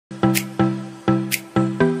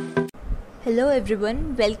Hello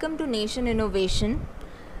everyone, welcome to Nation Innovation.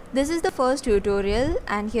 This is the first tutorial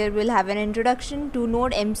and here we'll have an introduction to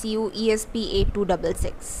NodeMCU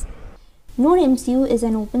ESP8266. NodeMCU is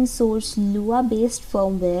an open source Lua based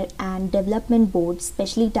firmware and development board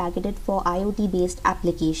specially targeted for IoT based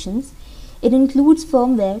applications. It includes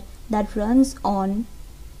firmware that runs on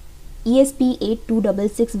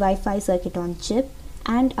ESP8266 Wi-Fi circuit on chip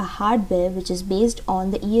and a hardware which is based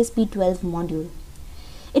on the ESP12 module.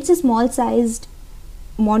 It's a small sized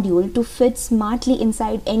module to fit smartly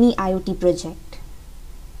inside any IoT project.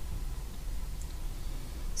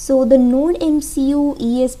 So the NodeMCU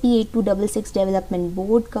ESP8266 development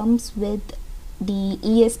board comes with the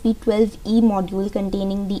ESP12E module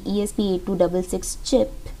containing the ESP8266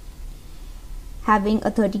 chip, having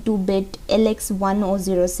a 32-bit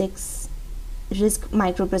LX1006 RISC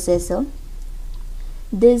microprocessor.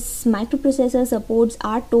 This microprocessor supports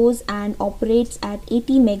RTOS and operates at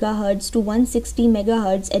 80 MHz to 160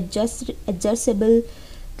 MHz adjustable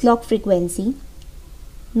clock frequency.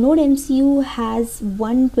 NodeMCU has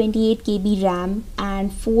 128 KB RAM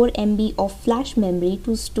and 4 MB of flash memory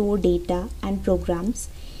to store data and programs.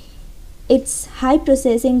 Its high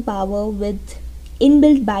processing power with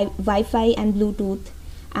inbuilt Wi-Fi and Bluetooth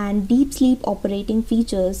and deep sleep operating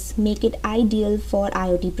features make it ideal for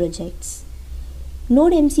IoT projects.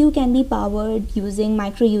 NodeMCU can be powered using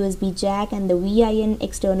micro USB jack and the VIN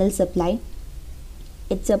external supply.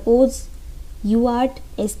 It supports UART,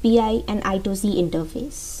 SPI and I2C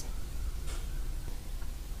interface.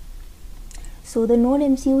 So the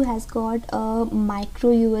NodeMCU has got a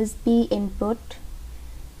micro USB input,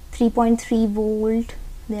 3.3 volt.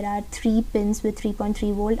 There are 3 pins with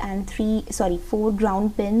 3.3 volt and 4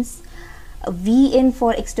 ground pins. A VIN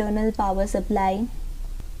for external power supply.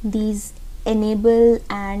 These enable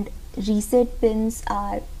and reset pins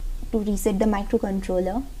are to reset the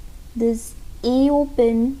microcontroller. This AO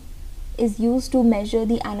pin is used to measure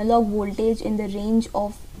the analog voltage in the range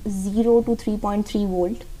of 0 to 3.3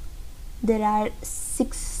 volt. There are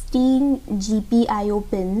 16 GPIO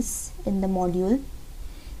pins in the module.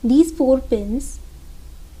 These 4 pins,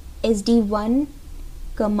 SD1,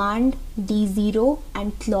 command, D0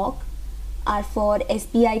 and clock, are for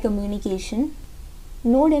SPI communication.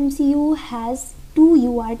 NodeMCU has 2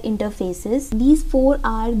 UART interfaces. These 4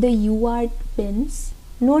 are the UART pins.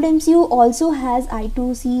 NodeMCU also has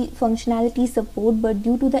I2C functionality support, but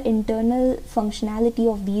due to the internal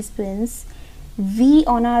functionality of these pins, we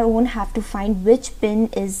on our own have to find which pin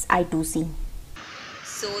is I2C.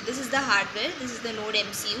 So this is the hardware, this is the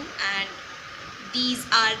NodeMCU, and these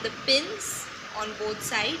are the pins on both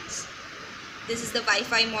sides. This is the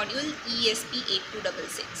Wi-Fi module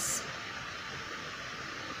ESP8266.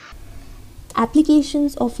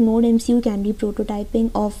 Applications of NodeMCU can be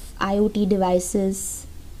prototyping of IoT devices,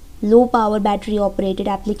 low power battery operated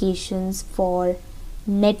applications for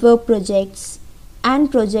network projects,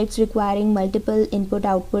 and projects requiring multiple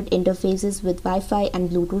input-output interfaces with Wi-Fi and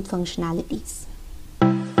Bluetooth functionalities.